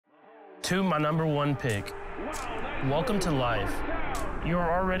To my #1 pick, welcome to life. You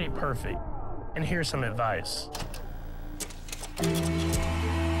are already perfect, and here's some advice.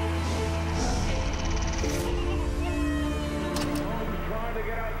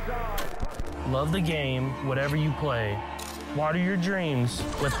 Love the game, whatever you play. Water your dreams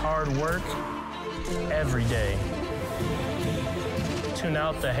with hard work every day. Tune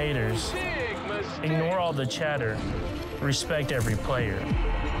out the haters. Ignore all the chatter. Respect every player.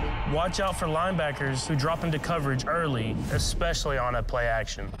 Watch out for linebackers who drop into coverage early, especially on a play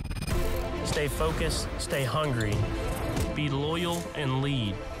action. Stay focused, stay hungry, be loyal, and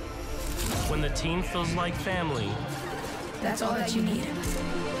lead. When the team feels like family, that's all that you need.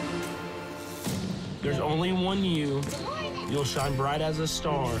 There's only one you. You'll shine bright as a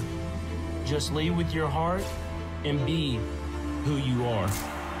star. Just lead with your heart and be who you are.